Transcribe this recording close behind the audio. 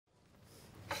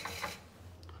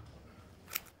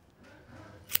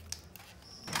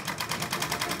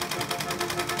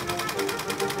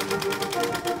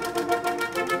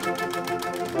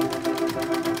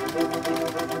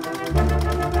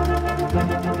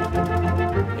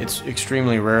It's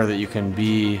extremely rare that you can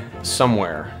be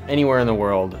somewhere, anywhere in the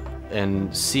world,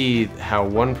 and see how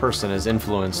one person has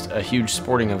influenced a huge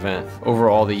sporting event over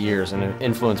all the years and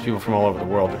influenced people from all over the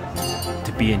world.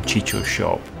 To be in Ciccio's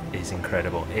shop is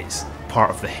incredible. It's part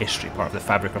of the history, part of the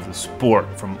fabric of the sport,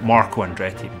 from Marco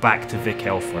Andretti back to Vic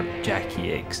Elford, Jackie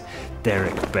Higgs,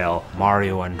 Derek Bell,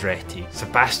 Mario Andretti,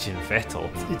 Sebastian Vettel.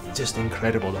 It's just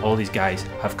incredible that all these guys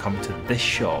have come to this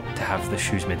shop to have the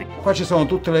shoes made. Qua ci sono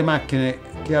tutte le macchine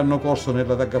che hanno corso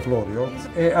nella Tagga Florio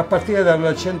e a partire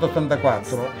dal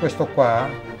 184, questo qua,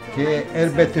 che è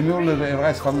Herbert Müller e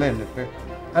Reis van Lennep,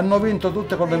 hanno vinto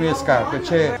tutte con le mie scarpe,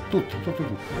 c'è tutti.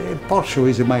 Porsche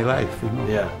is my life, you know?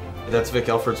 Yeah. That's Vic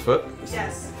Elford's foot?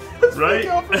 Yes. Right?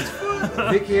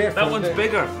 That one's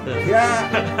bigger.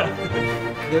 Yeah.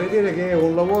 Deve dire che è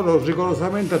un lavoro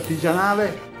rigorosamente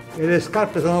artigianale e le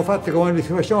scarpe sono fatte come le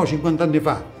si facevano 50 anni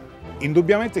fa.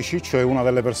 Indubbiamente Ciccio è una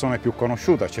delle persone più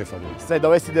conosciute a Cefalu. Se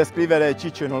dovessi descrivere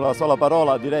Ciccio in una sola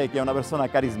parola, direi che è una persona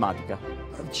carismatica.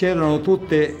 C'erano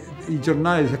tutti i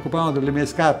giornali che si occupavano delle mie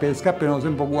scarpe, le scarpe erano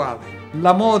sempre uguali.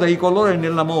 La moda, i colori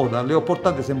nella moda, le ho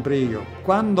portate sempre io.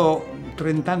 Quando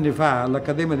 30 anni fa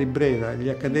all'Accademia di Breda, gli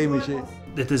accademici...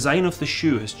 The design of the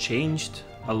shoe has changed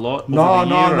a lot over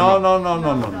the year.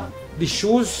 No. The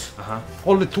shoes,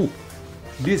 only two.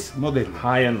 This model.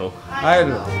 High and low. High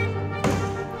and low.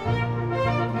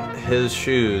 His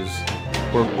shoes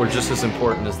were just as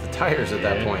important as the tires at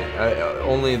that point.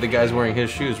 Only the guys wearing his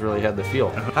shoes really had the feel.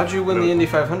 How'd you win the Indy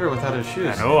 500 without his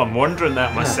shoes? I know, I'm wondering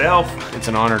that myself. It's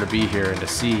an honor to be here and to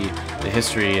see the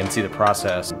history and see the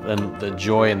process and the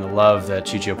joy and the love that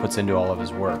Ciccio puts into all of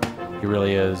his work. He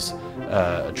really is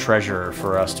a treasure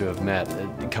for us to have met,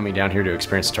 coming down here to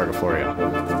experience the Targa Florio.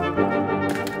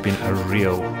 It's been a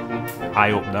real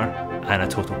eye-opener and a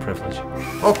total privilege.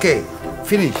 Okay,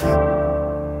 finish.